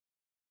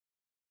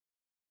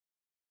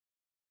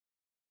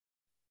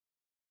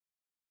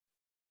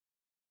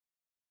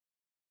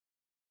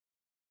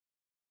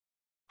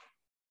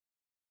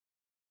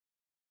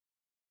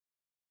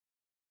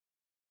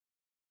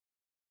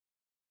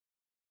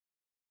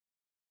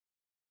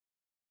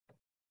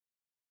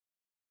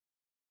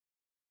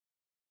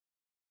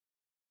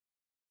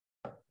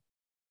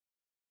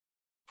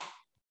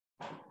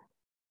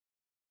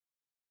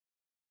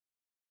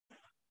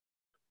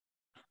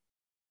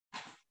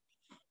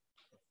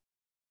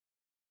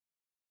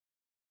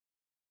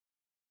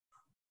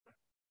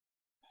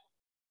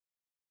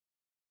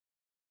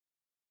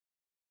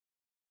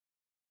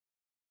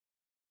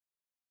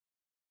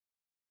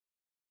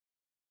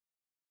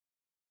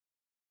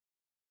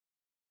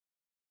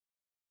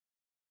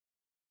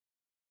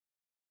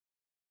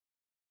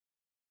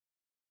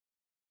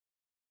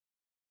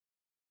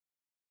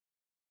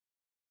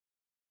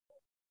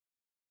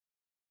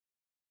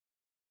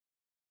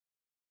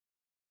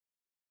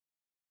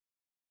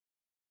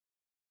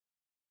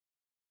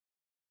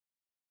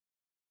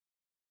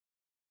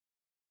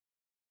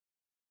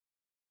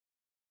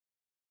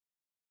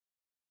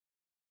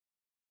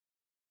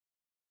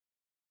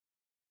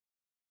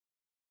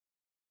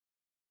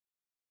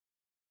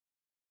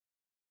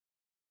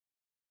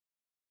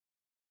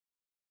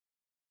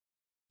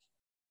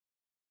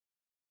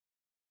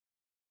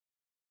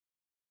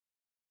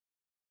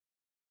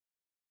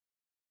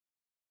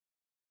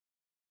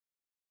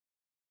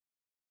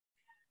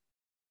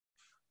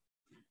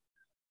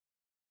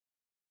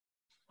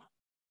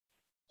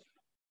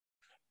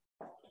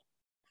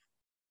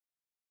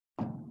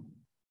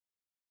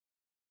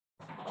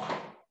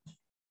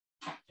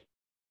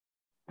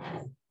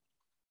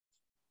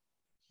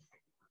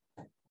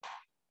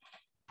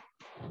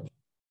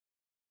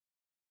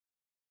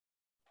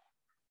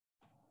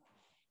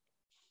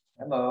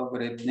Hello,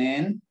 good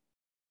evening.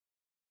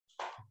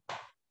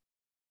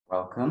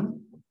 Welcome.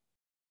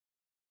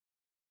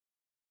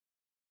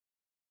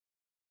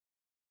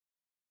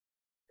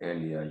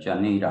 Elia,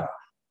 Janira.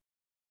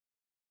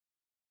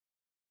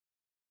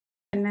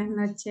 Buenas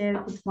noches,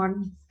 good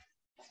morning.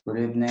 Good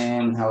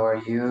evening, how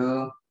are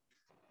you?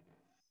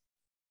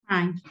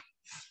 Fine.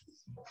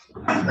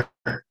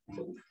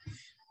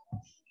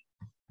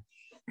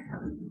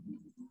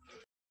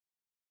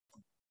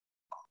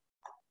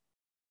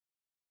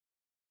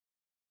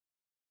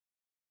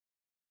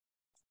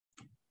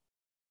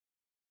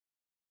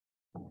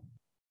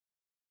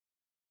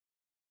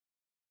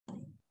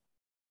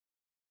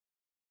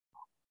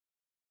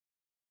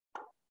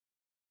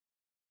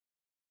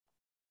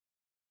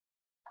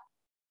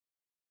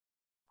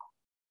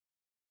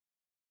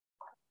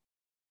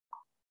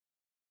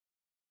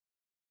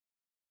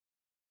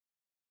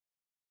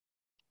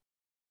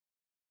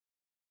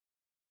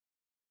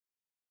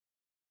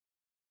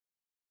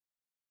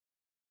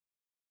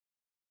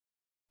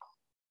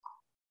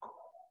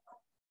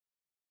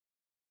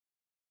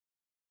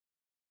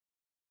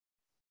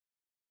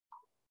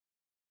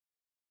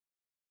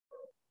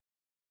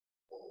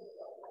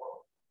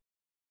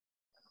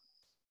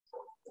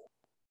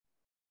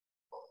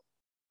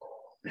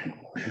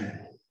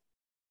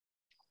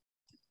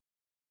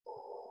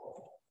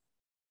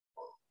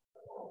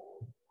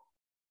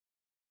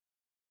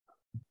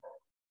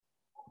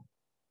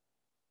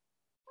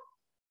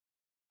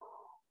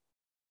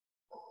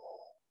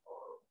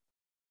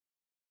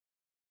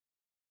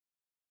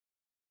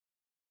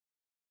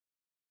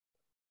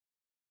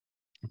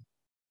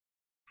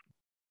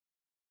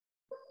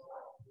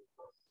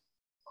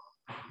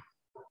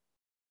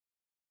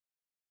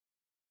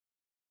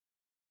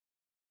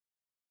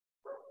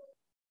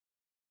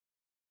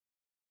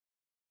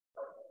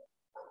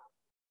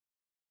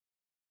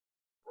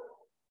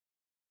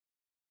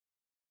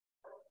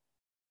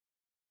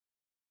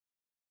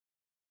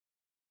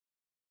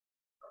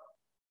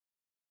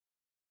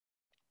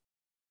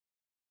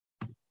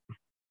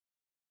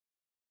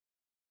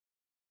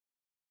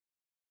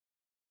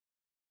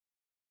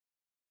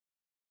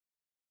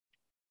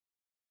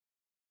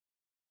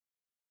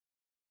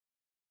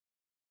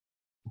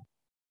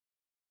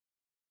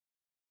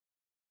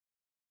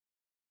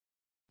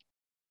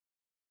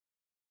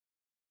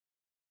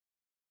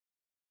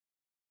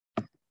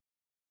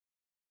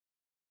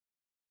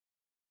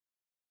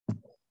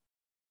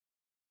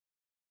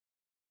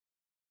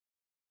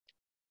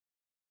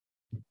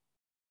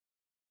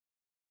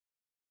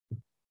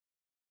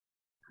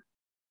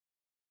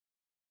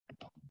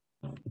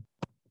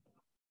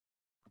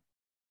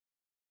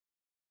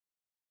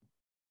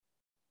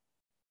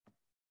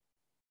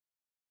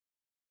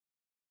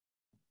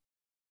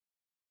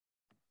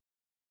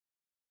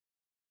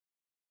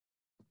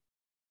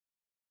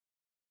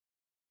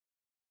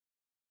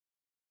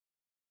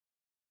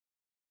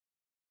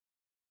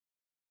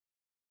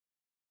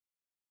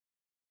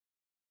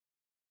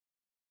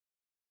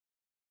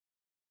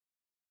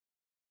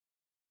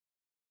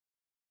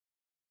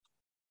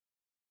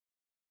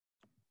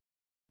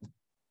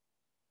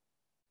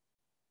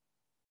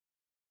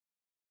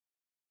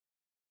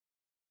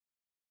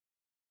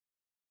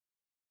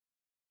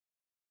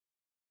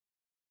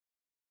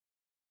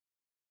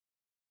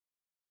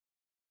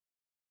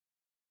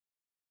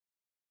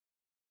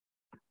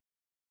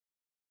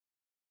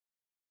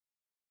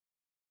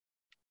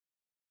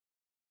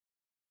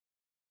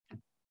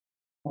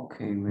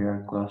 Okay, we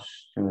are close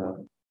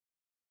to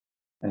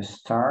the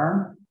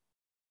start.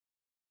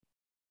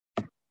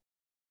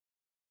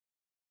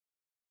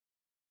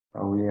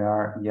 So we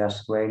are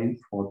just waiting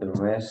for the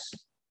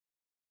rest.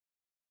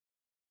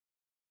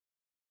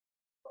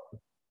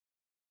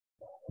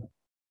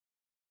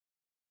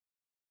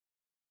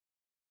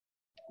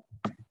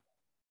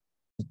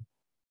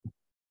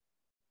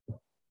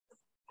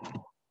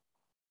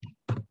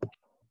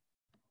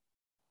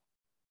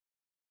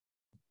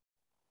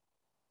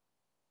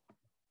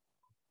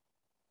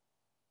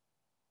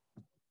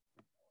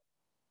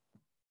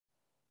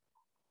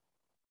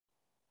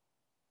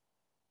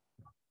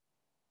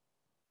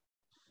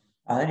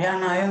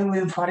 Adriana,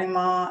 Edwin,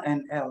 Farima,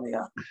 and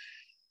Elia.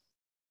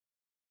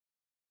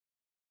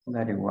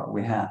 That is what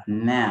we have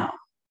now.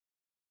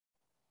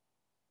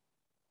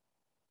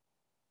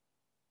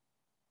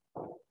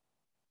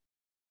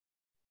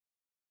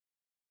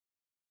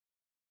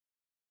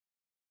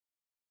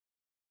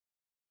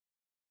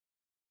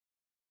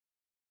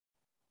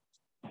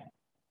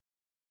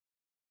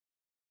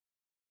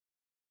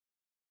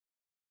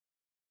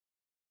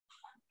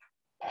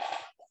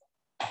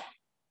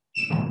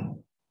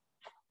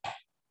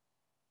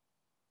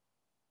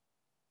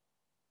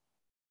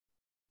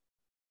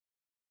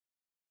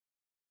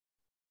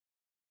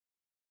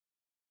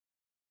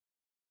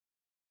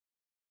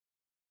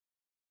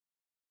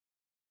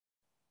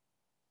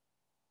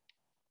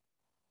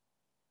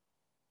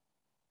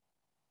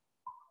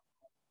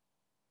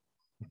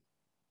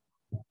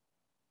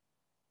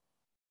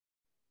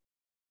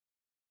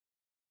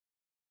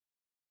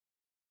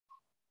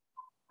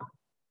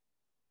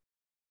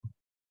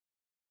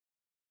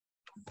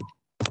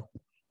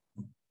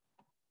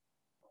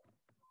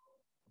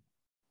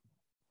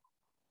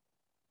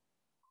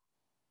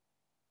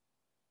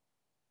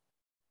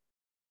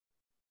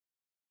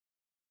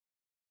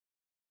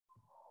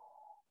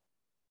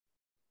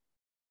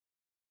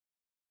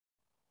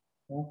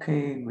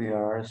 Okay, we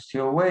are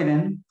still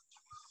waiting.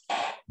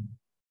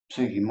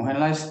 Seguimos en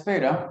la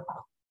espera.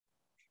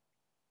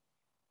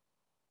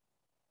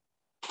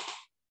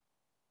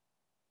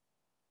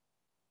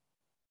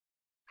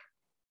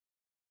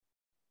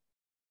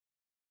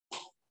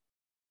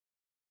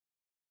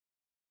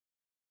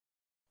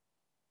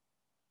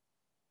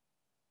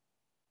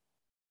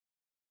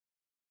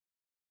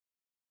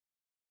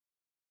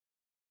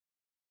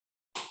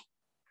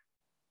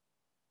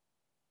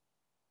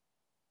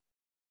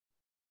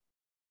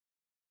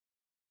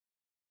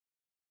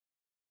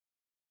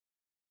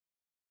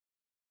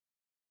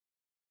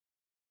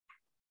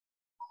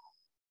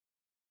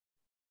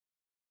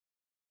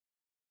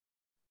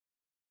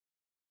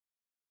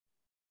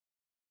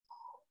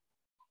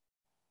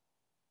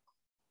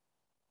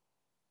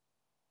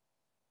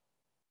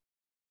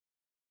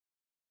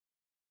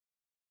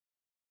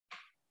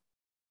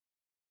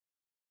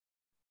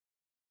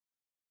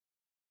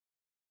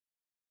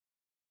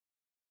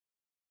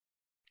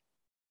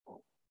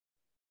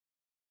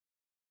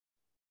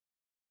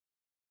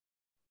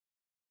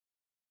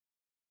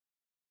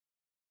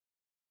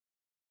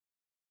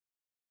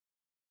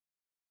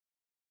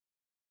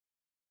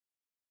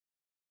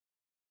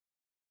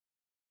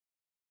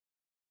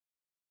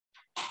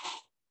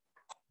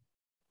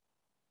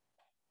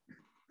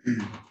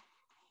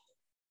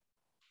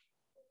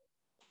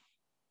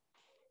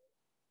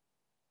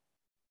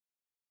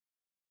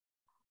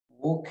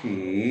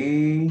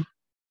 Okay.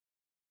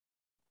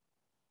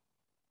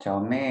 Tell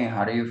me,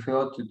 how do you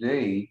feel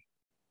today?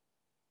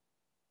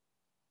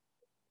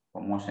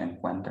 ¿Cómo se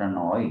encuentran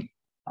hoy?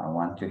 I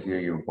want to hear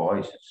your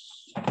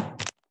voices.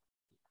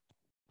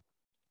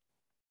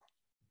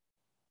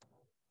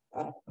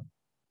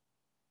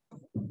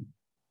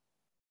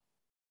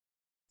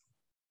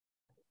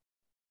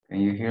 Can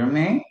you hear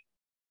me?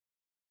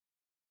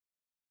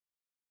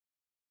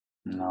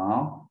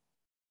 No?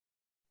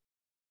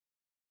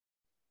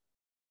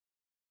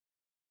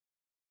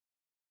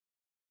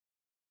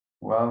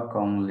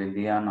 Welcome,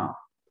 Liliana.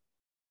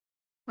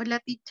 Hola,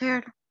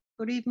 teacher.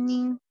 Good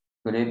evening.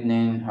 Good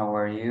evening, how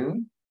are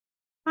you?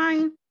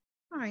 Fine.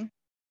 Fine.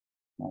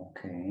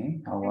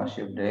 Okay, how was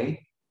your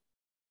day?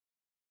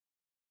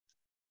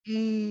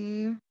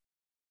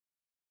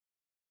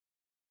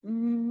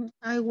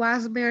 I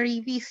was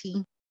very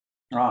busy.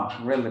 Oh,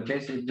 really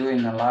busy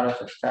doing a lot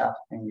of stuff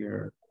in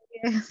your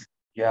Yes.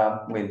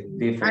 job with A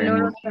different...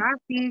 lot of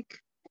traffic.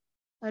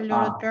 A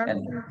lot of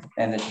traffic.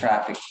 And the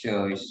traffic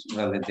too is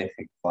really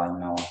difficult, I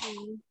know.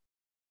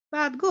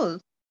 But good.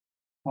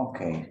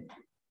 Okay.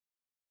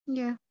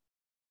 Yeah.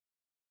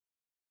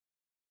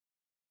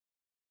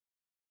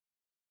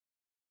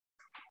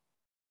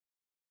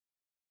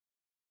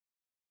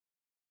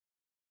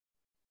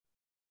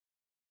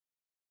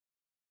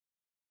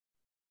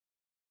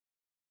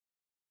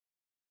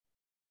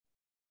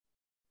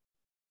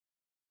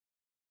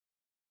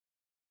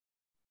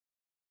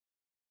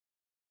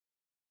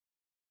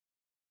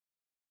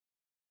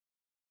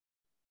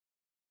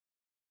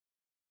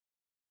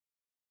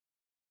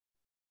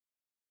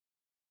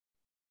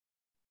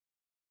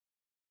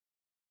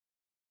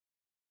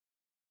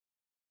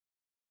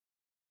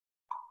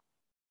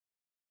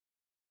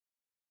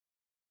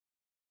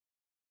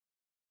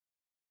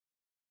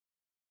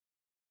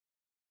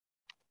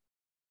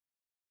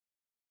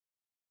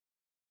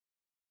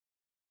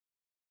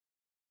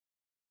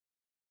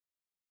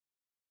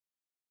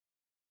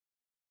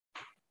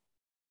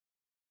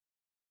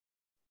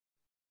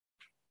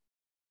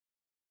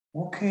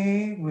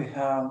 Okay, we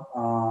have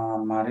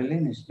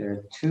Marilyn is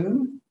there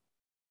too.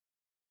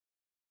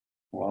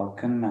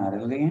 Welcome,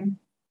 Madeline.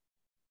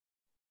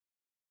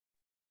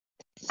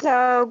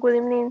 So, good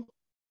evening.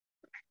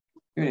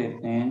 Good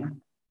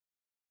evening.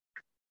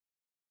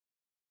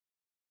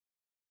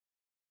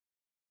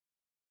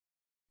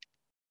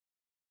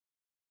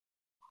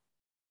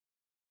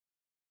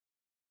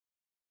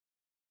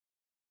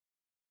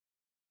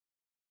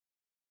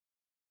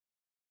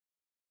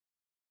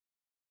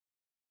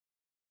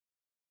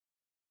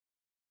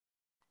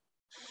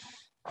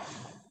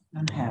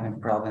 I'm having a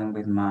problem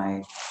with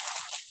my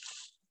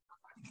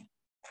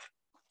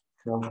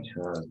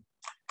filter.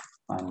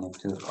 I need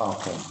to,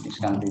 okay, it's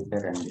gonna be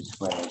better in this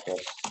way, I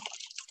guess.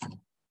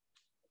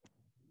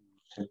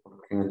 No sé por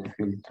qué el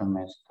filtro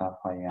me está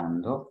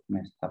fallando.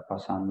 Me está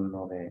pasando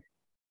lo de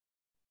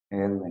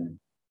Edwin.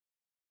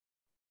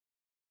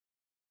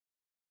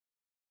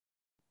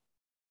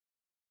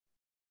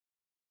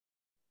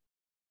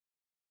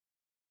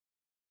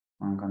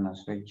 I'm gonna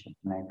switch it,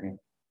 maybe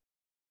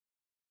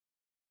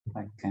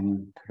I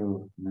can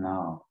improve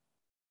now.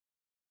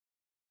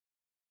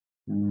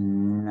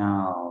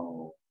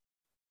 No.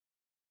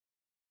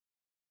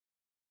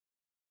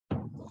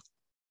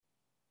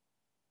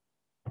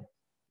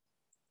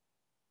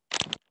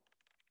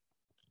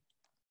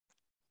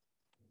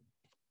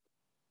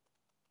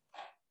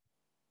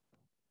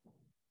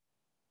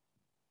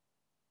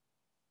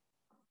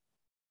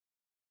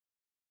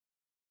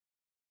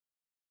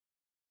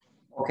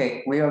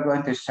 Okay, we are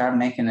going to start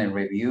making a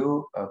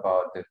review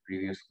about the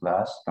previous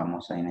class.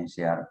 Vamos a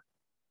iniciar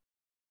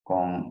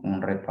con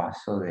un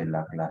repaso de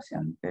la clase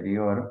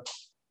anterior.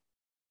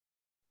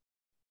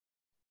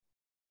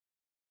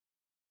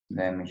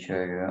 Let me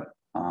show you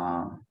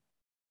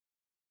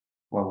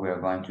what we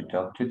are going to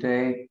talk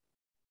today.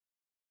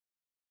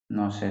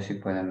 No sé si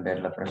pueden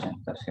ver la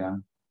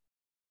presentación.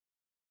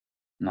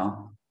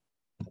 ¿No?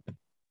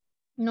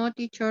 No,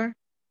 teacher.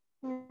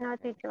 No,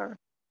 teacher.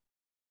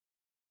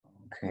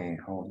 Okay,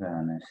 hold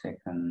on a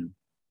second.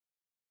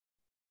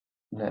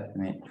 Let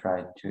me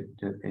try to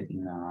do it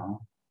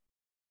now.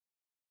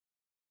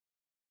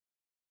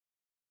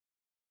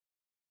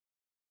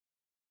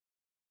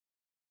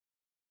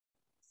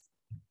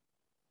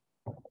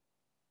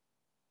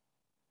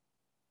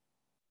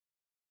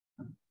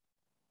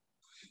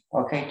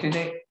 Okay,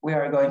 today we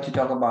are going to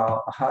talk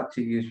about how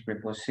to use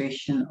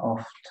preposition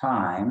of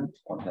time.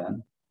 Hold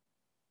on.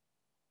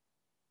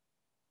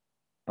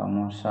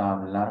 Vamos a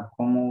hablar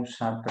cómo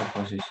usar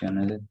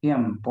preposiciones de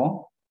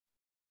tiempo.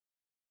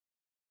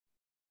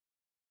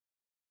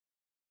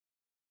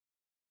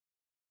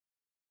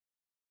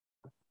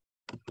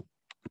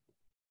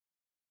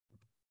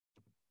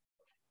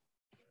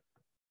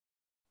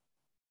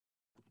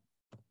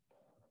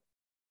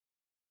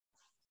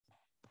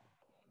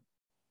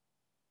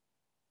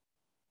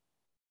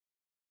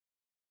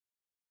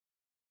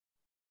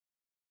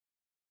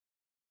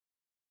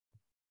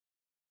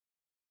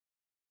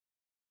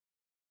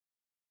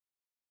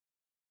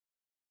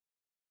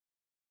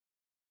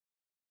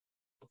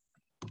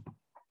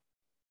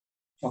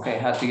 Okay,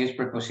 how to use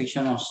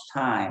preposition of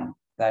time.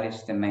 That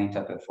is the main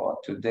topic for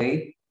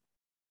today.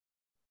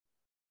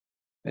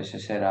 Ese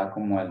será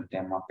como el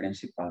tema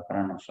principal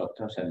para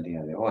nosotros el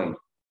día de hoy.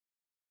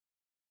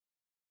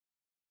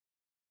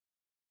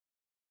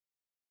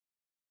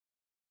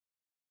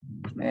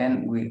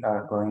 And we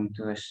are going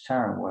to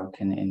start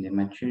working in the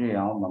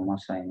material.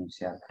 Vamos a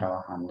iniciar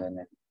trabajando en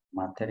el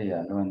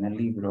material o en el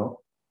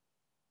libro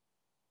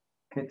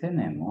que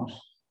tenemos.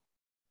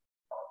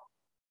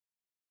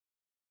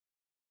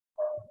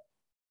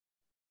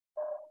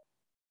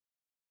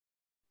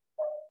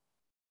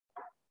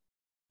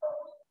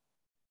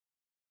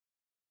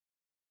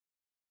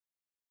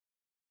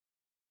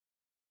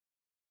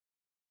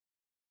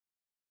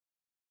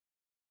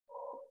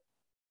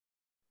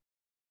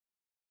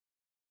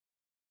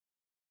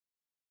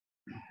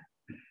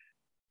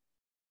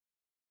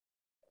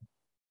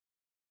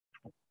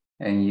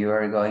 And you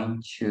are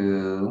going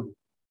to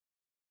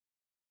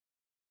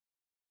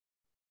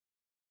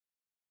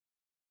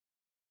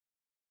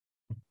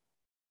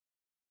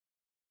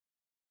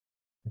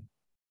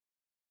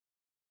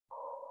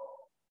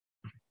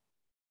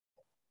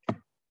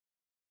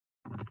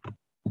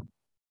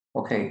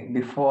okay,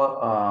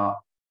 before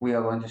we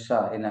are going to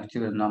start in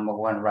activity number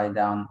 1, write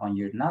down on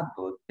your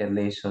notebook the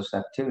list of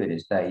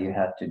activities that you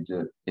had to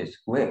do this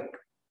week,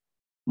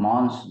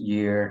 month,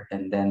 year,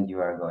 and then you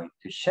are going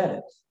to share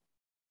it.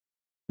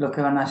 Lo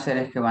que van a hacer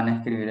es que van a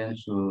escribir en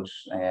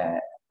sus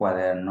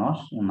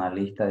cuadernos una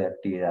lista de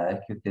actividades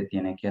que usted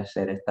tiene que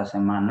hacer esta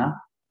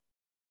semana,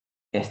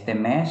 este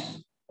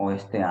mes o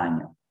este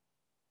año.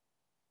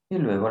 Y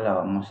luego la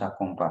vamos a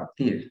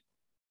compartir.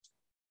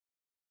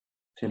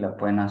 Si la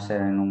pueden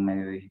hacer en un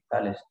medio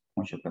digital es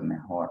mucho que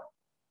mejor.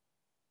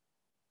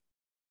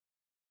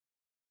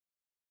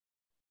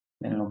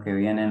 En lo que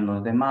vienen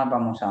los demás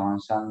vamos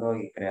avanzando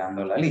y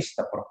creando la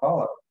lista, por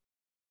favor.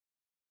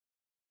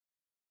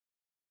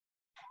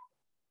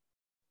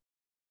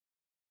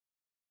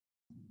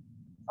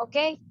 Ok.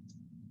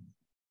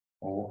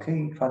 Ok,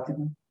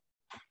 Fátima.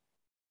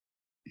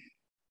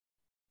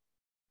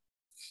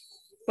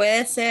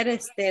 Puede ser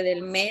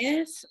del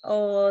mes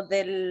o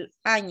del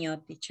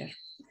año, teacher.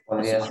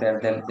 Podría ser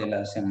de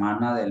la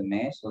semana, del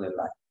mes o del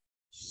año.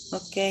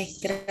 Ok,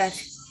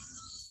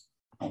 gracias.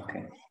 Ok.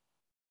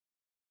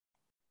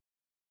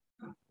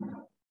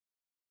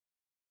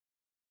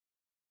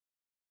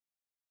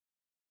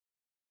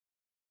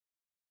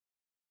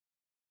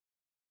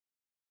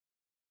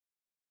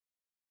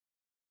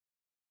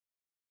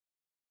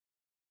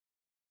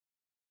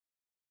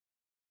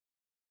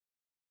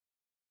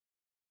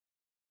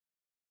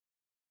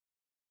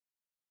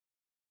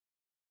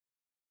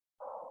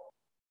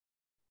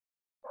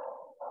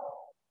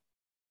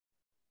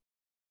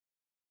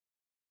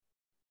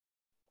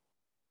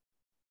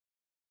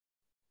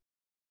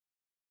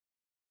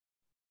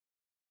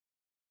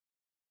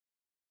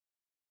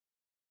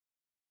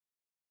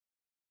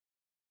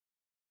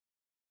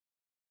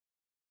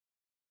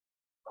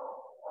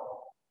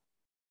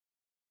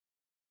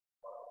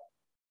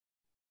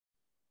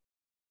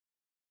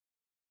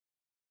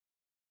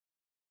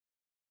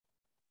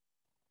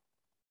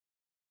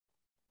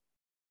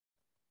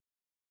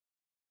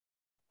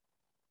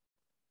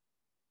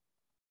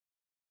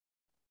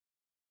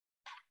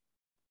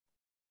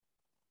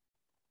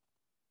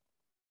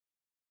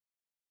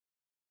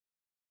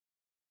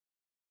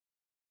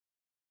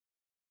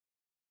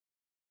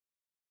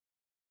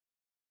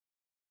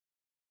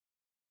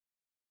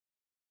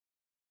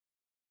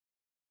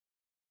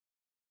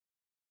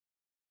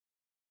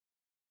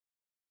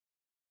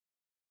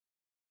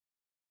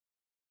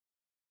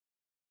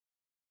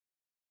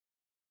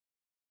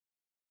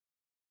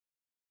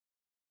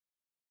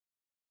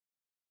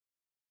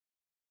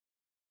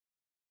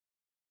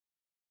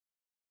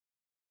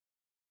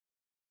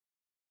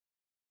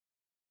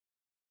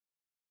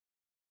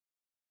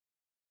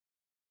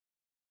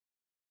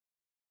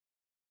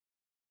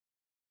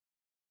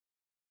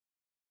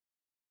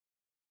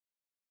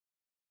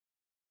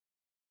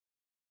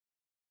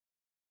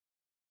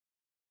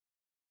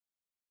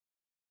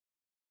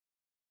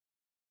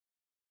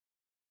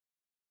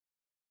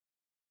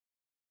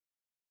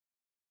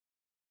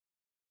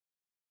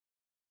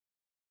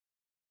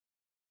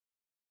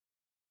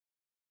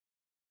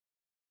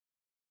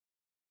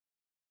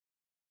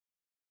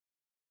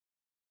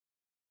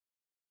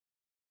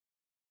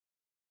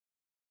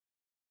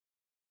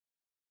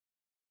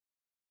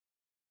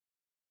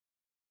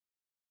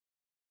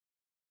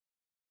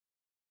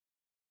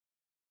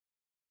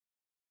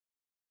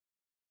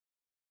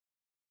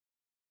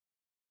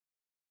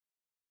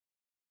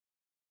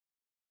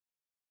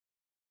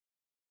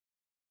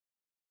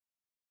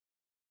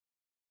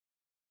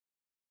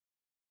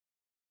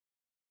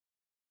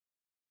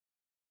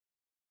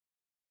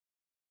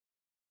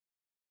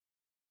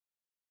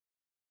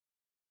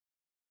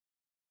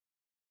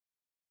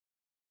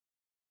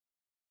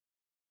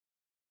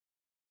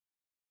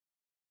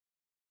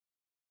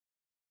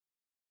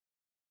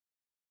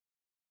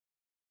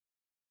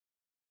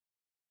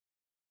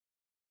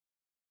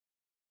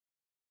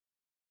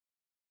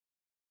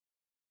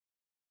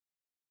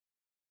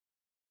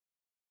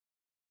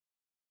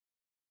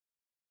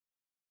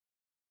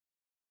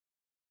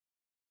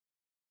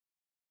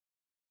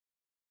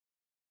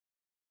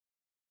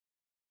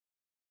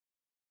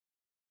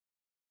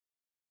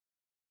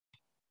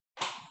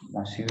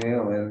 Así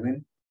veo,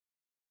 Edwin.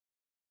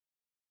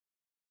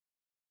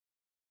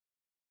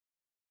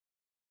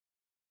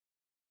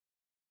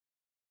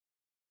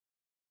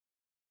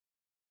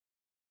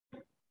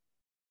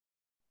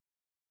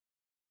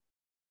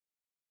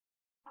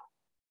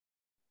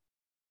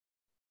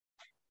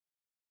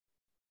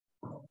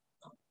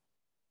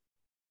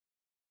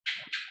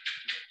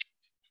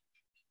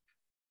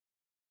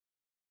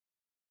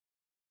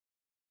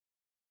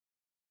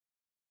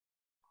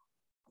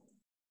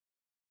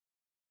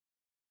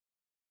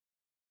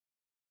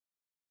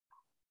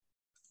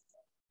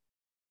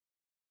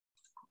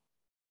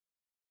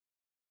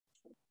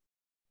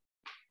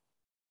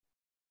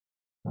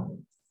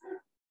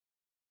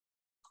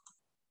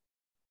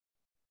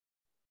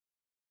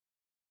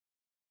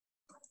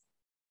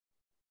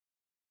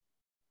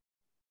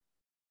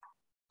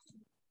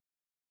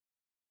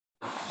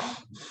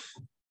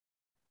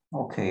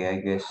 Okay, I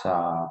guess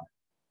that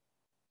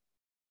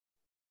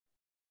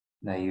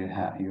you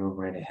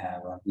already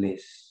have at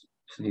least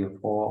 3 or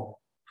 4,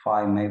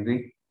 5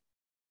 maybe.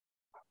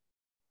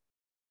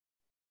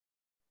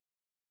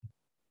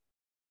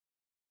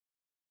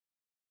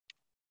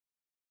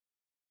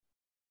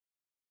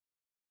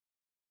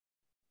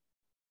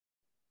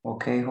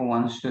 Okay, who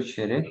wants to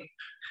share it?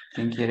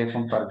 ¿Quién quiere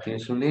compartir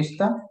su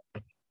lista?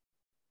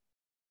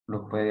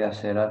 Lo puede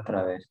hacer a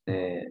través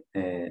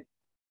de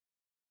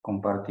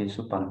compartir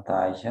su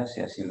pantalla, si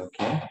así lo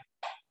quiere.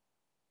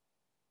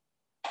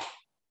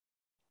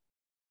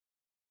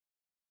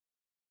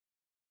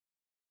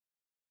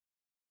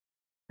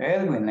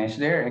 Edwin is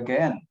there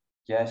again.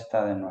 Ya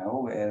está de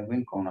nuevo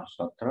Edwin con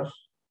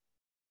nosotros.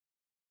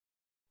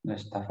 Le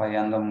está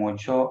fallando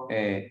mucho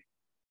el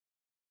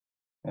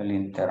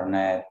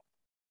internet.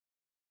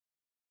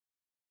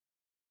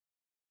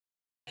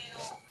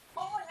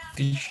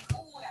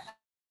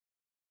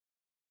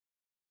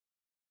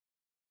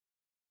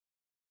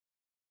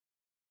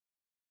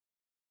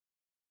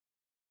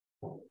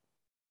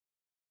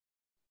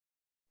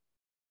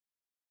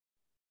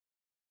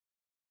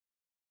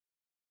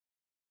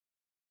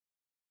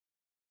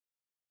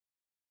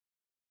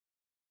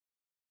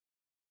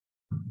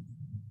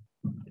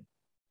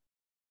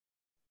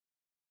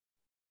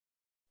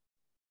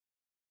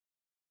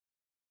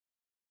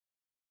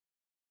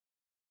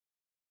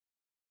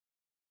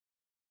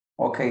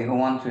 Okay, who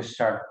wants to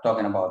start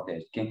talking about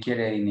this? ¿Quién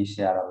quiere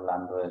iniciar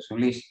hablando de su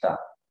lista?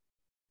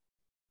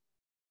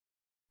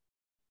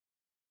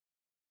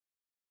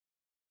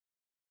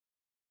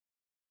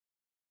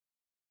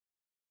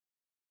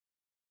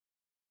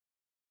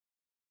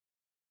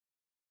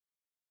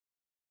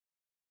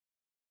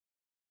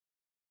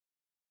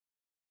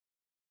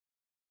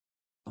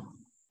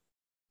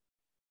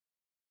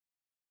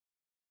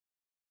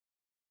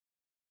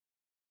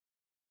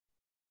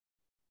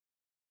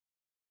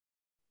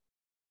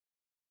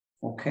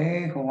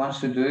 Okay, who wants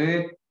to do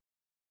it?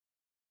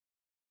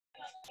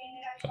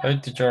 Ay,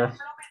 teacher,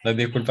 les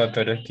disculpa,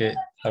 pero es que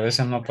a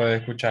veces no puedo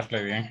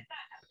escucharle bien.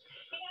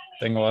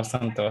 Tengo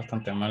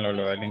bastante malo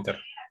lo del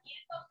internet.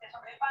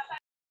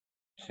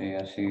 Sí,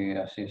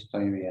 así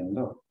estoy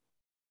viendo.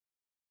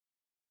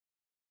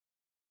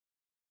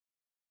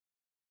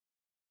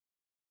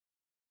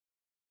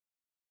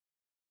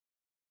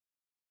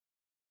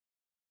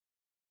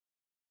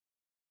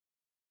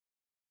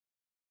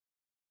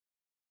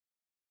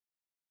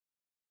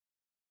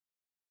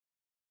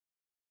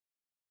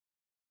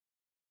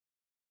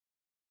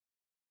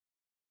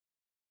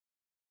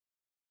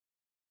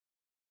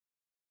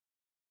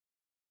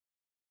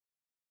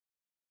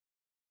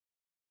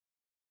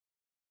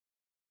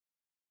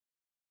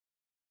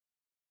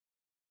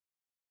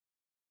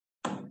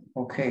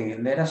 Okay,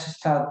 let us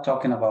start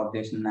talking about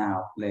this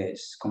now,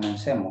 please.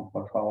 Comencemos,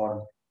 por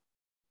favor.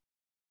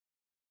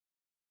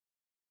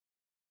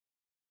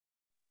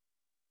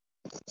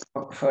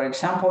 For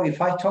example,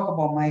 if I talk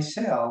about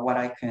myself, what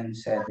I can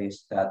say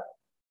is that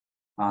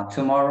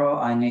tomorrow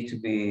I need to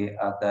be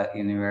at the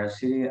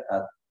university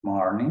at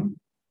morning.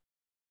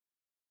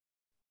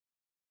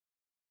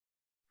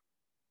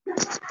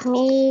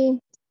 Me,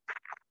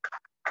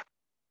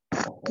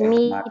 Okay,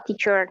 me,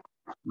 teacher.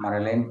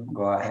 Marilyn,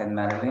 go ahead,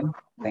 Marilyn.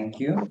 Thank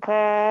you.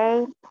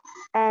 Okay.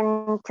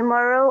 And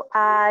tomorrow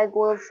I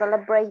will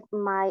celebrate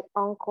my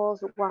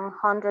uncle's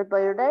 100th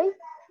birthday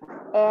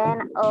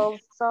and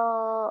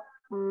also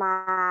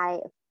my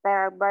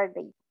third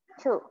birthday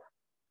too.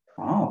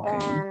 Oh,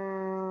 okay.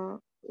 And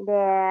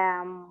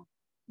the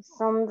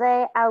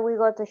Sunday I will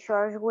go to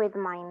church with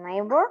my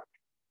neighbor,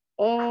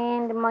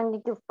 and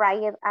Monday to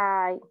Friday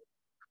I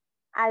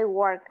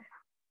work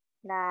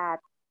at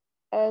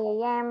 8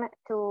 a.m.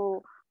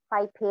 to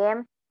 5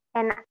 p.m.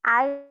 and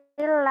I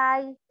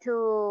like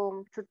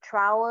to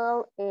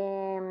travel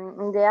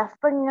in the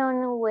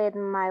afternoon with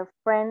my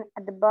friend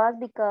at the bus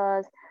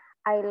because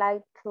I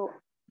like to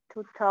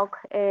talk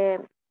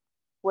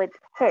with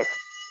his.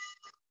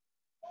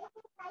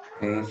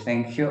 Okay,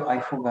 thank you. I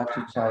forgot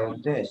to tell you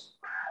this.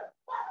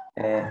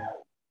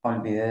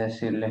 Olvidé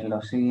decirles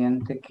lo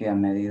siguiente, que a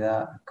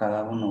medida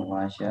cada uno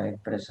vaya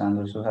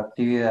expresando sus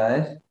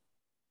actividades,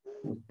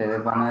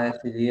 Ustedes van a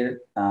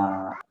decidir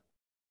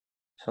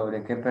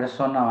sobre qué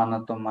persona van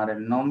a tomar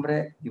el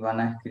nombre y van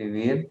a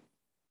escribir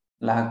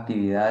las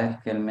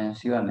actividades que él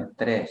mencione,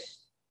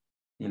 3,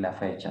 y las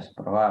fechas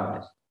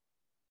probables,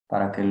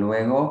 para que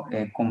luego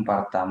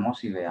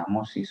compartamos y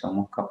veamos si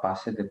somos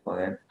capaces de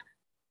poder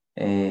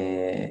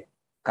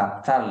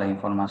captar la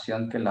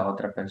información que la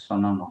otra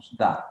persona nos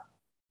da.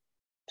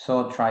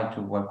 So try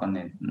to work on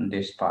it,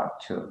 this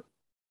part too.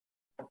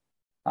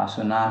 As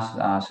soon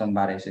as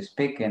somebody is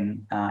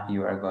speaking,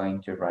 you are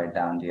going to write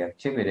down the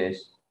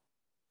activities.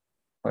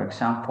 For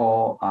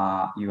example,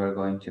 you are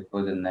going to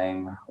put the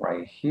name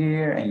right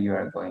here and you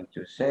are going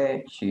to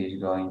say she's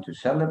going to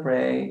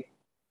celebrate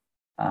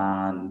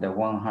the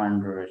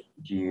 100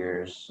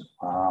 years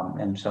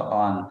and so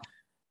on.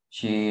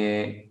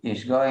 She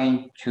is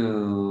going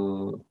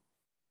to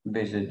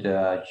visit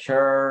the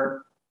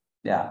church.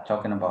 Yeah,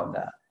 talking about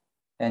that.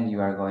 And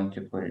you are going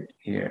to put it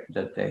here,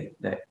 the date,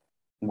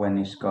 when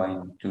it's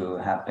going to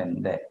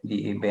happen,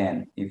 the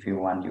event. If you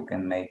want, you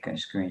can make a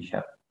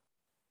screenshot.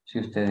 Si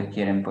ustedes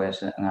quieren,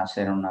 pues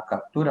hacer una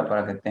captura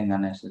para que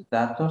tengan esos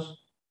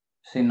datos.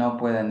 Si no,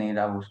 pueden ir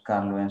a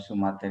buscarlo en su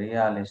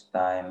material.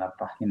 Está en la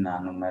página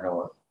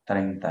número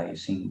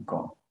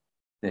 35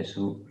 de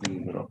su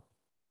libro.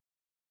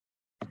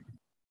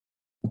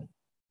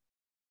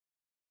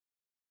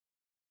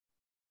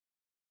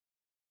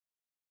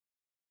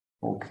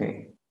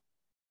 Okay.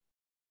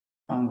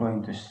 I'm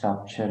going to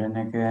stop sharing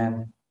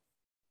again.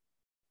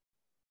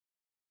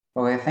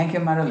 Okay, thank you,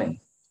 Madeline.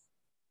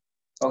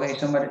 Okay,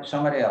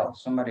 somebody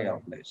else,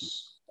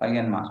 please.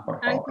 Alguien más, por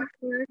Hi, favor.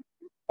 teacher.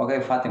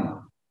 Okay,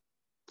 Fátima.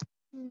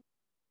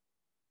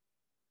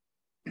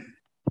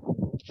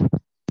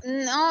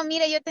 No,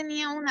 mire, yo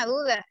tenía una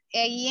duda.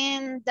 Ahí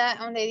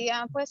donde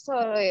habían puesto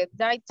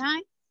dry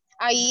time,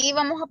 ahí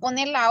vamos a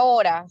poner la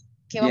hora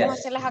que vamos a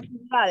hacer las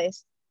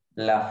actividades.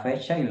 La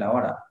fecha y la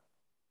hora.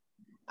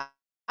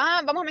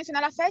 Vamos a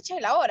mencionar la fecha y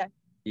la hora.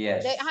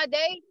 Yes.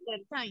 Day,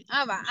 time.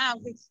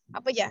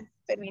 Ok. Pues ya,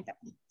 permítame.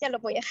 Ya lo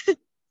voy a.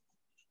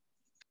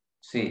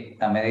 Sí,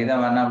 a medida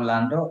van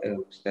hablando,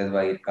 usted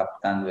va a ir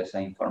captando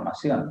esa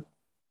información.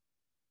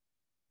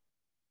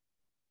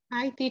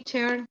 Hi,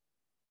 teacher.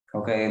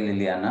 Okay,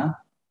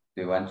 Liliana,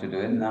 do you want to do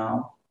it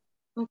now?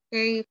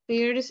 Okay,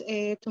 first,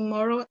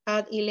 tomorrow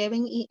at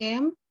 11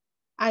 a.m.,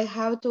 I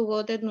have to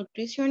go to the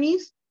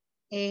nutritionist.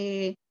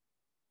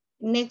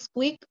 Next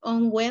week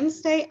on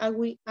Wednesday,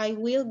 I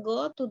will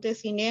go to the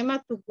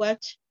cinema to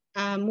watch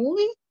a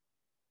movie.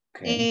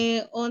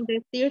 Okay. On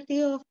the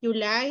 30th of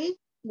July,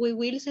 we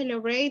will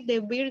celebrate the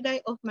birthday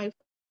of my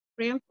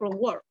friend from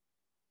work.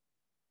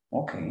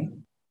 Okay.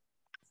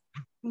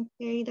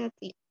 Okay, that's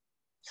it.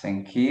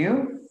 Thank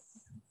you.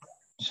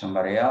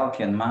 Somebody else,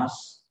 ¿quién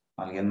más?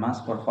 ¿Alguien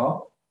más, por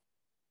favor?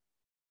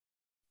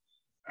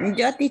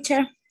 Yo,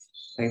 teacher.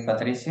 Sí,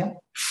 Patricia.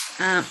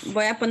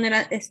 Voy a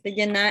poner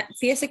llenar.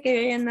 Fíjese que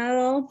yo he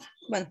llenado,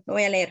 bueno, lo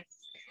voy a leer.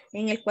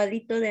 En el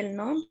cuadrito del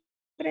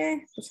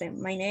nombre, puse,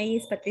 my name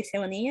is Patricia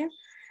Bonilla.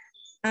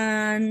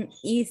 And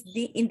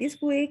in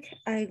this week,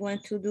 I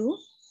want to do,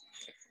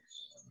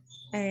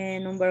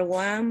 number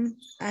 1,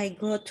 I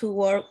go to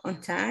work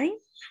on time.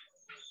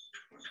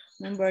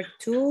 Number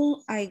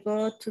 2, I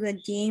go to the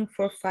gym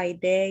for 5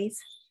 days.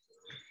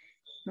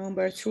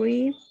 Number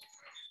 3,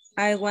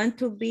 I want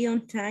to be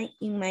on time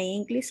in my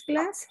English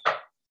class.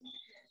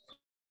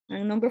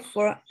 And number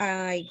 4,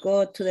 I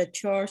go to the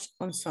church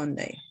on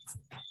Sunday.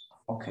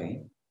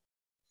 Okay.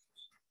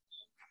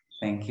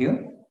 Thank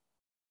you.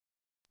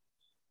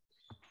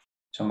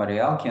 Somebody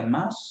else, ¿quién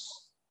más?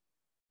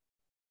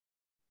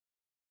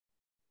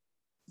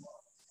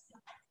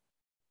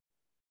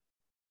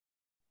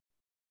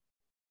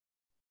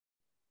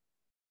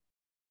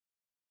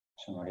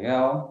 Somebody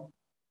else.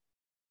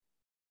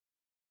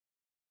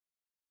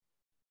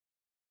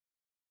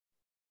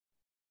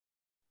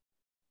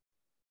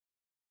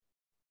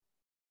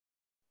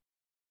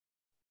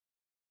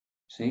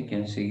 Sí,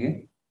 ¿quién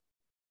sigue?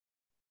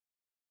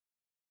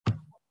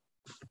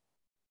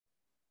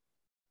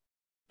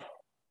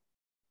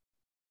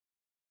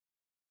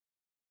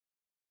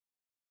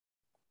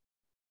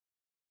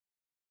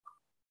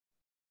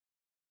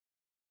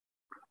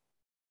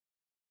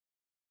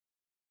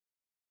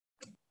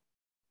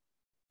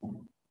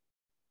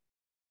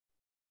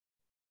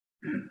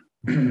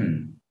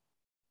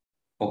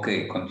 Ok,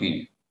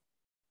 continue.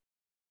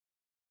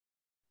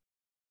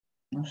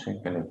 No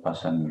sé qué le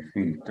pasa a mi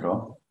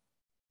filtro.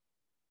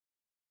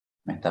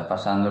 Me está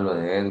pasando lo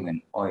de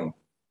Edwin hoy.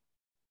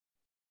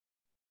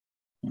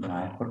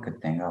 No es porque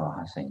tenga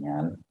baja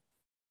señal.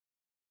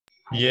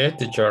 Yes,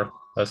 teacher.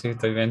 Así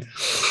estoy viendo.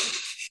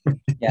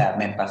 Ya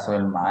me pasó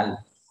el mal.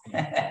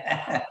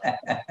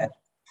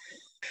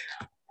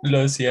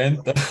 Lo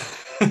siento.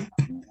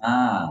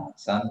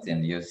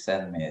 Something you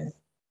sent me.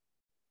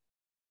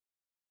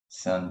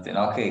 Something,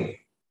 ok.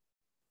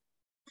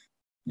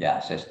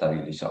 Ya se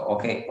estabilizó.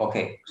 Ok.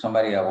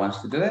 Somebody else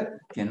wants to do it.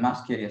 ¿Quién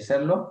más quiere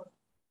hacerlo?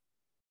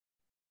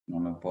 No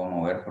me puedo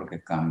mover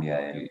porque cambia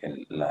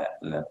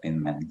la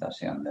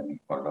pigmentación de mi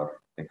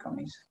color de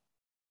camisa.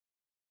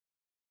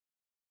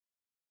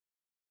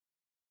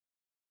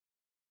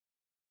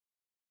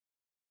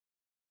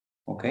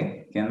 Ok,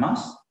 ¿quién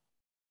más?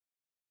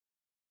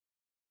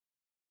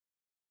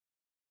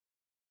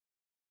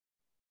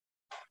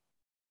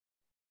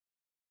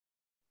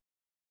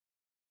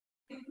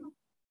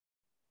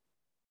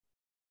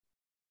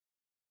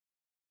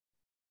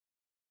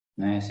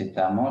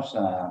 Necesitamos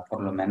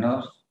por lo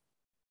menos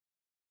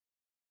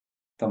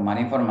tomar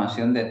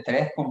información de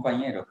 3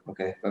 compañeros,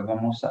 porque después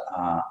vamos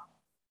a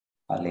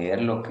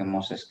leer lo que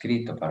hemos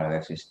escrito para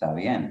ver si está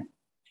bien.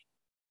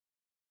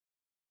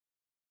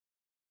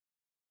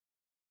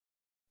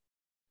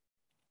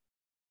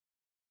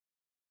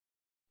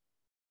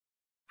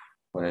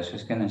 Por eso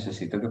es que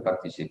necesito que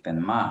participen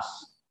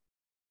más.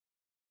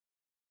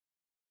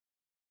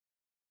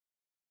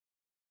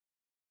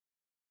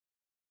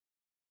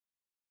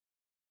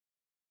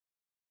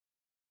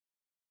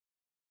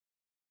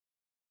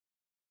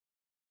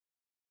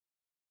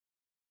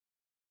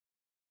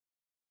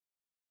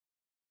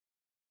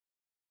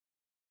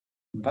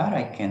 But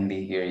I can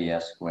be here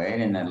just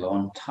waiting a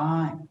long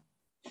time.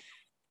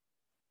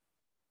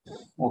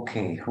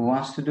 Okay, who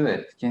wants to do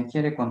it? ¿Quién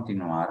quiere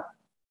continuar?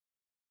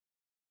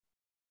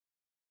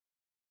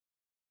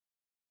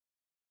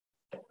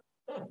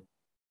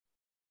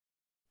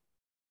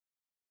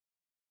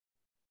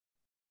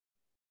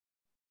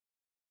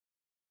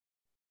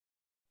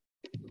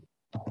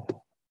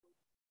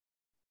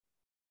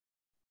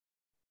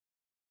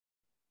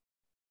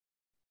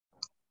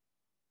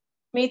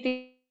 Me,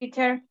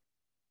 teacher.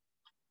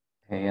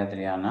 Okay,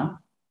 Adriana.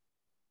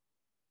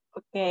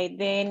 Okay,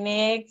 the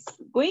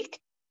next week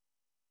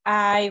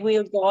I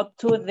will go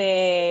to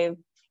the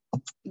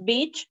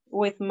beach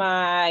with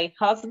my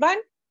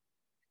husband,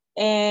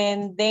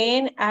 and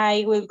then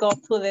I will go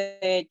to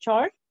the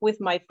church with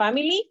my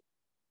family,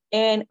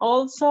 and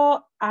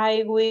also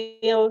I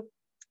will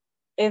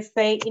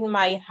stay in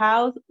my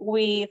house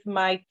with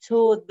my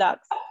 2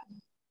 dogs.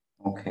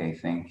 Okay,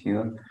 thank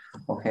you.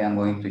 Okay, I'm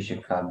going to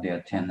check out the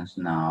attendance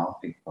now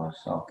because,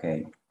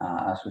 okay.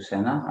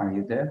 Azucena, are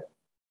you there?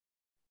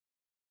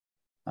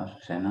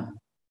 Azucena?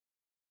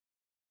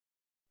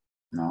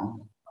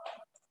 No.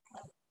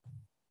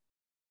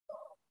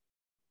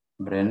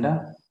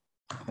 Brenda?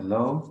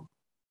 Hello?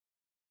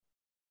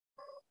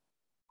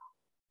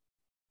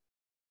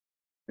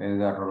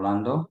 Edgar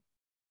Rolando?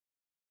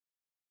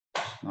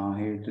 Not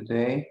here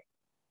today.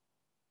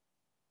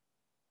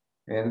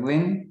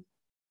 Edwin?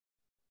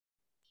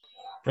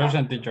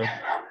 Present, teacher.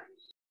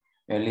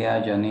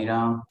 Elia,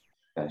 Janira?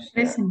 Yes,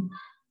 yeah. Present.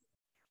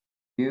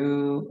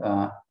 You,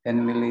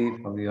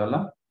 Emily,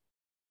 Fabiola?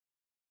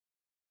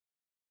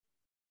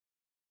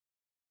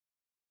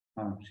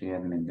 Oh, sí,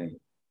 Emily.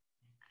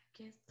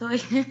 Aquí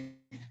estoy.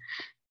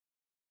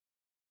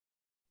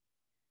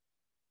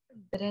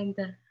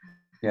 Brenda.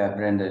 Yeah,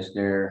 Brenda is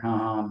there.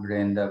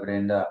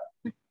 Brenda.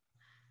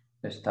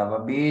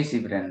 Estaba busy,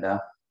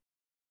 Brenda.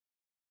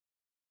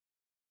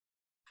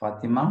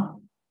 Fatima?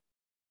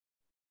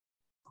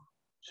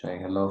 Say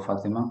hello,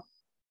 Fatima.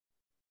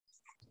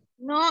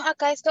 No,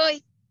 acá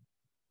estoy.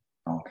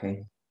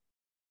 Okay.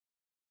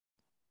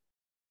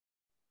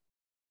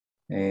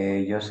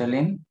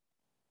 Jocelyn?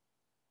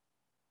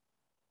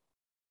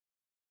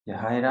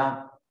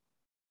 Yajaira?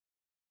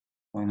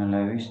 Hoy no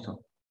la he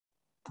visto.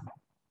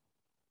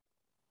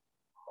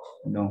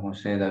 Don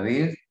José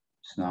David?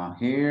 It's not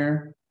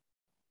here.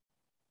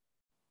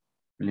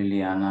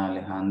 Liliana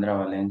Alejandra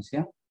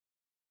Valencia?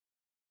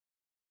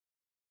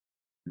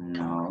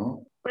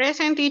 No.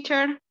 Present,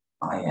 teacher.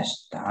 Ahí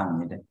está,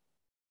 mire.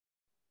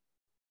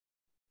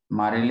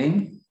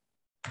 Marilyn?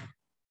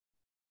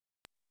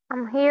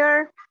 I'm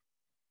here.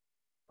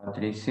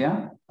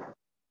 Patricia?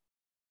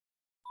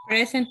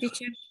 Present,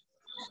 teacher.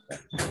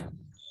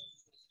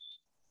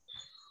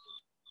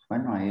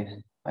 Bueno, ahí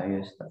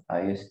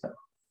está.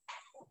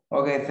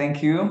 Okay,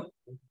 thank you.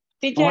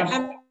 Teacher, Who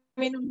a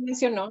mí no me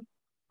mencionó.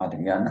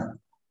 Adriana?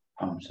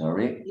 I'm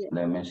sorry. Yeah.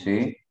 Let me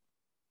see.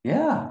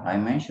 Yeah, I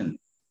mentioned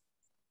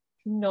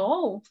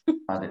No.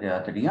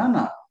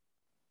 Adriana.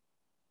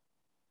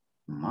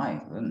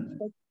 My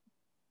goodness.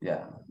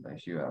 Yeah,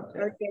 that's you out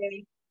there.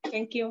 Okay,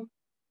 thank you.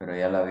 Pero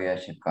ya la había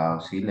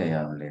checado, sí le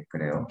hablé,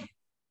 creo.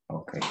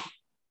 Ok.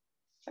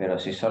 Pero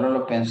si solo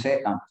lo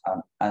pensé,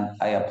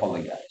 I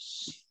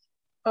apologize.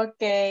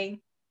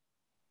 Okay.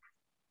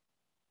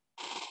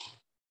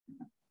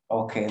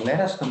 Okay, let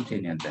us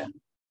continue then.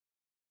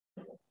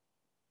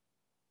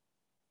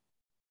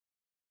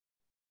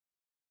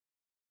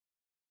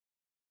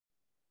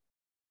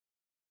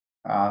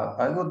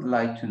 I would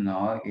like to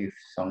know if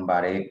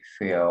somebody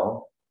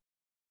filled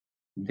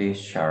this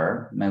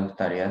chart. Me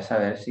gustaría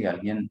saber si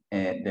alguien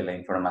de la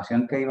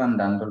información que iban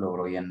dando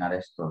logró llenar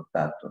estos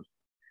datos.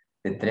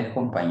 De 3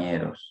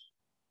 compañeros.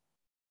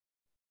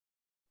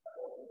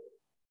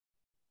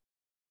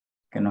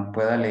 Que nos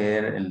pueda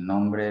leer el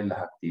nombre,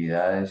 las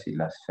actividades y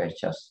las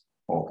fechas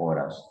o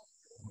horas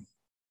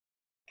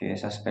que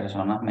esas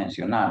personas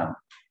mencionaron.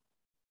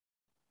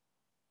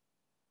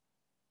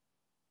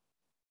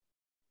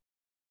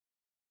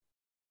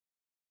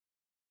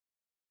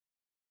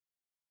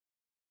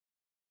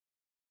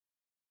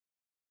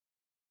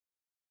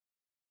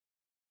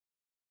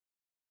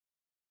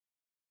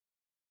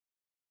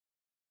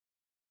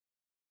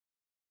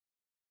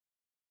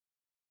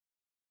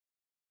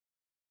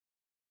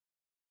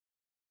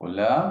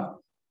 Hola.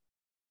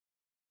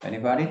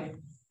 Anybody?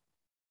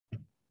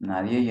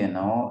 Nadie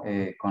llenó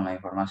con la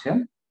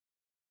información.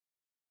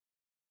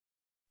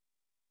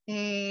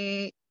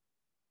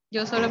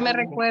 Yo solo me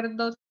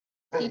recuerdo,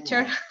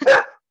 teacher.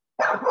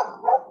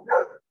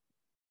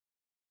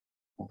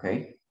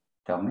 Okay,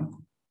 tell me.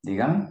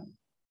 Dígame.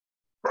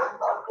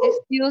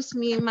 Excuse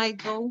me, my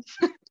dog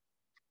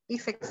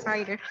is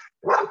excited.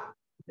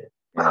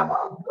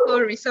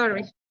 Yeah.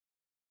 Sorry.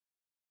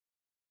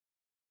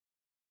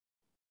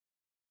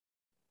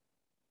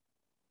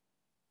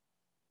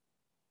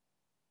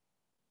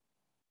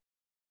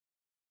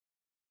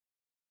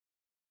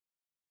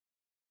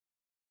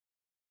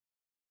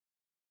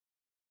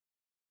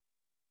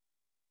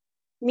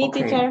 Me,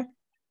 Okay. teacher.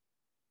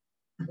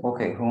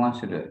 Okay, who wants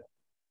to do it?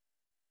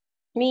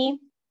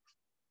 Me.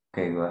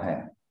 Okay, go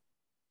ahead.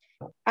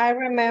 I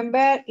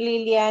remember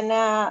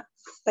Liliana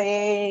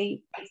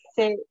say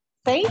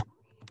Okay.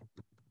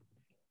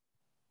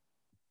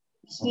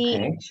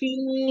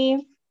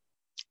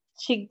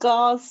 she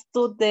goes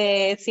to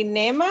the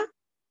cinema.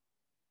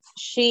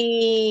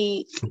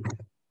 She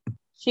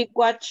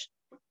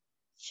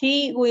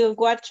will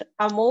watch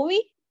a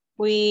movie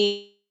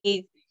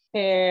with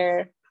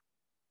her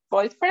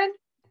boyfriend.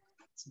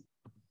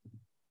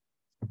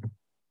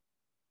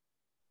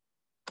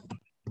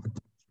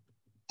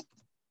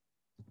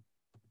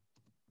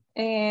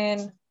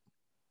 And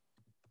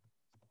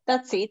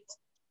that's it.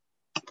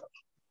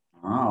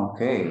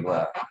 Okay,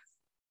 well,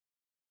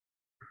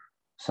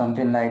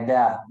 something like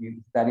that.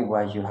 That is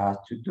what you have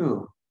to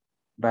do.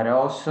 But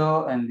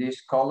also in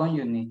this column,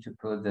 you need to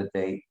put the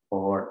date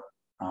or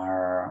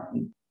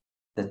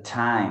the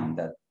time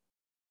that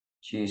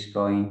she's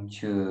going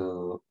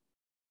to.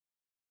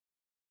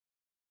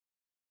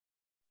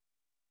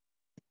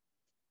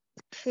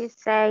 She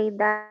said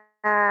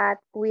that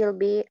will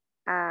be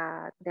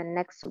the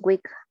next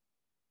week.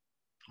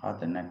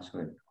 The next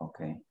week,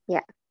 okay.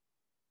 Yeah.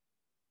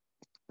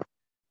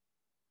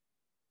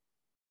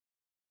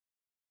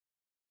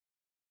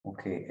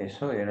 Ok,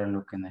 eso era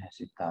lo que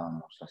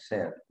necesitábamos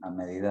hacer. A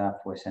medida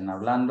fuesen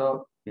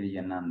hablando, ir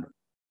llenando.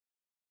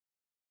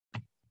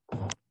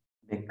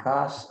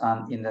 Because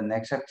in the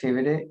next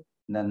activity,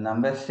 the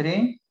number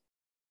 3,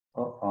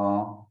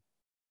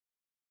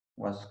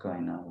 what's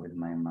going on with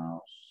my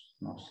mouse?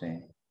 No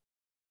sé.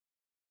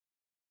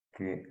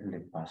 ¿Qué le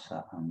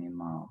pasa a mi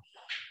mouse?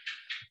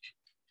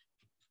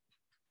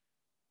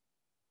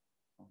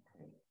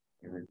 Okay,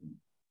 give it me.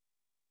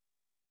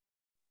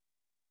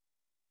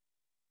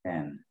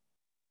 And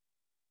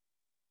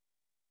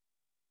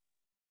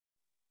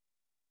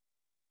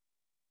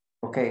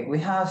okay, we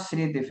have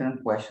 3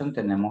 different questions.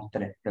 Tenemos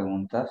 3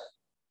 preguntas.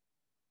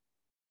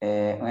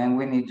 And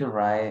we need to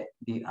write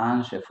the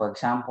answer. For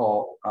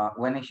example,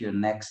 when is your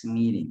next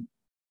meeting?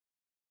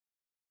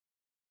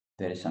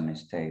 There is a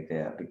mistake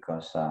there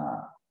because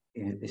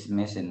it's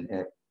missing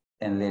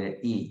in letter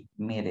E,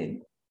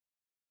 meeting.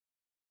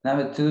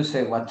 Number 2,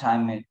 say what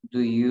time do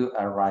you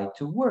arrive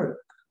to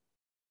work?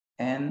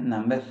 And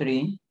number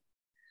 3,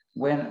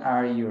 when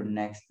are your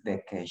next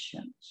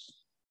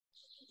vacations?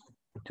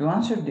 To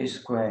answer these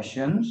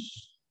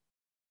questions,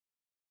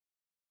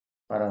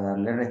 para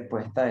darle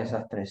respuesta a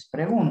esas 3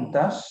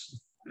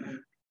 preguntas,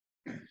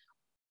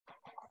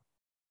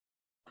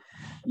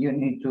 you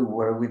need to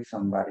work with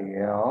somebody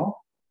else.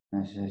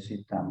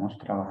 Necesitamos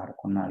trabajar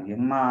con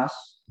alguien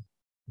más.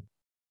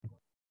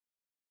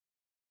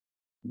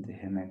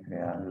 Déjeme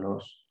crear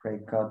los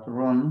breakout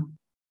room.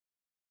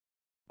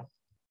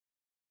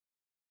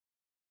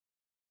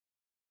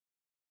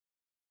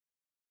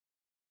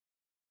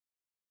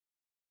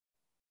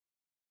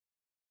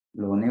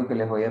 Lo único que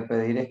les voy a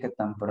pedir es que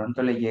tan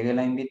pronto les llegue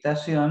la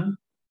invitación,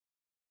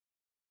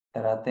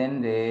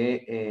 traten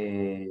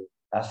de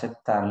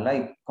aceptarla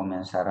y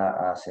comenzar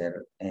a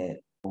hacer,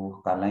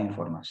 buscar la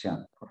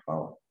información, por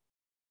favor.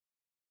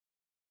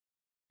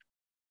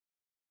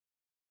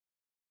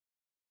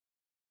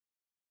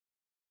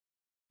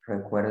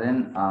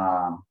 Recuerden,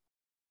 la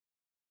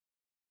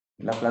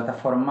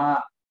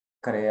plataforma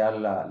crea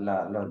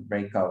los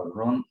breakout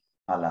room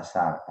al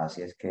azar,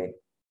 así es que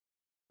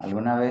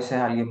algunas veces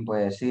alguien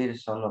puede decir,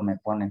 solo me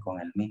pone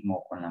con el mismo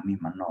o con la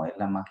misma. No, es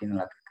la máquina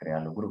la que crea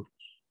los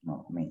grupos,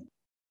 no mí.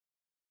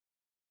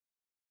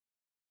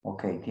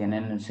 Ok,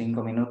 tienen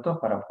 5 minutos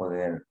para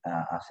poder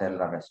hacer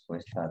la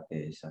respuesta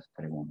de esas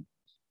preguntas.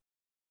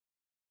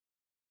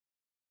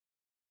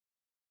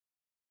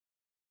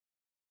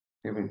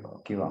 Here we go.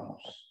 Aquí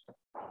vamos.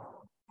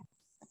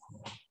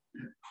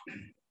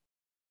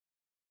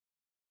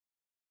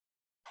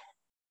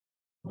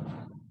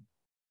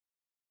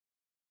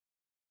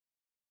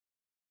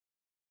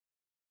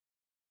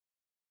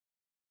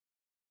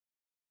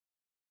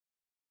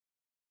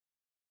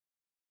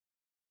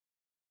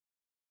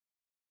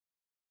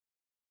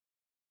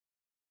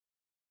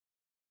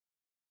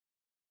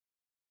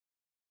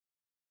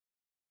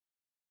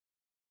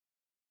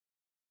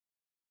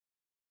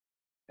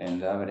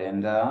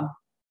 Brenda.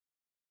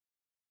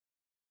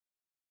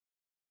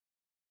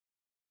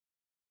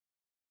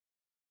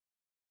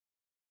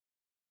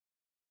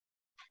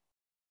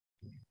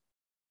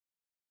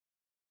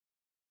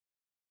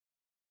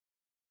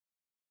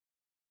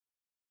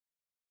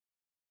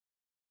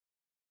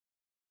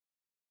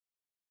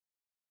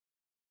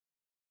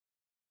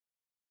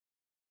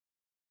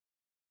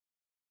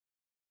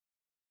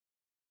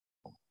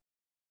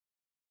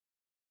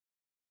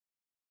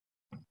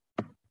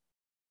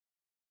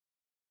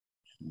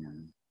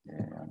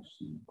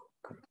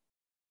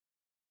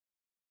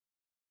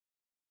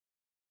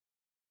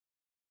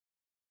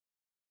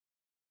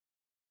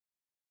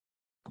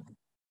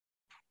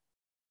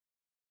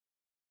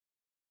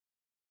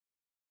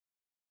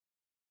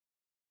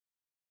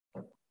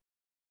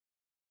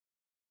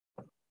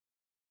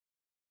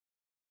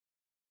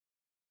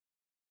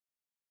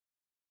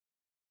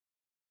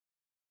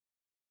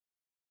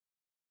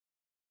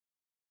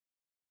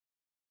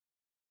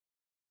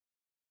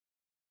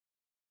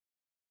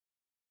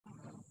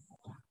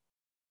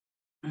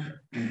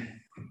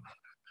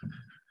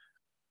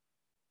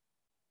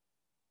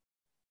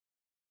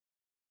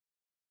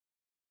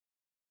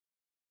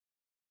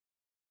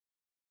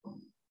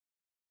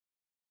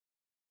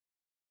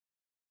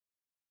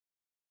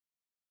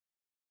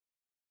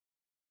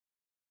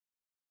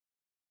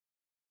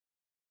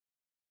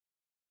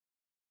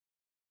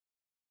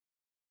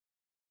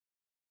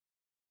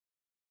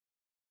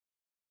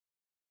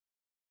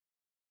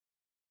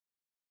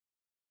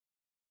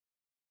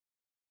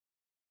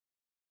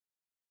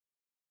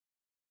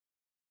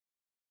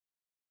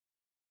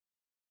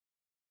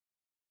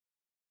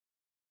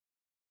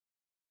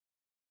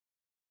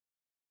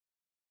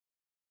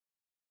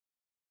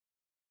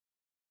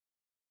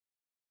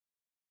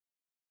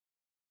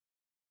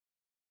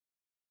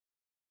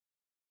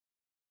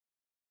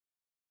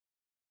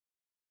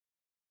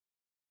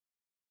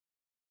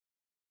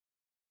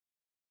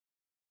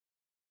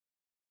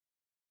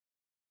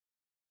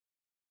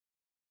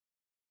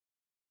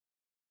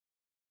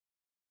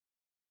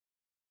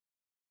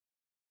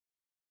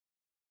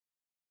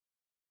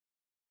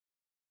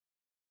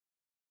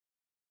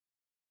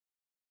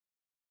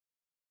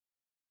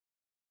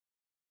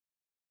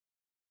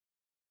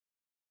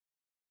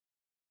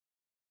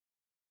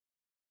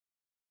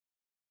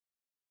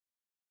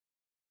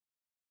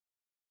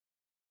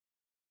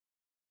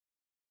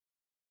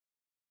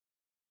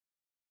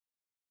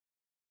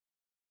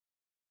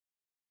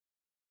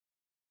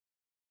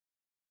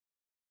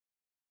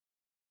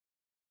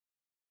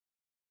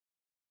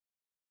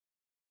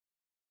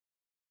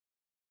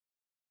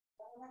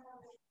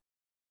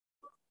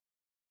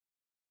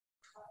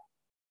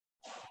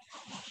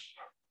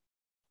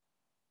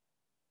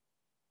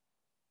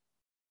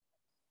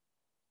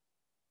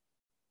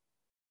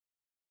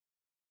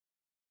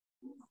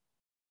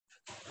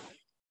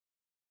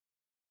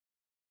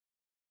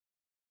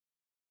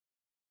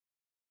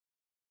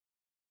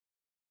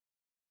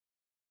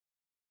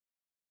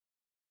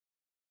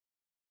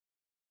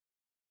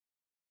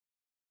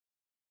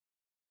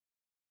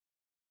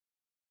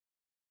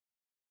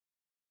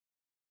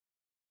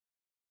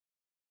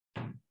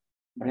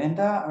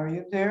 Brenda, are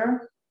you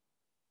there?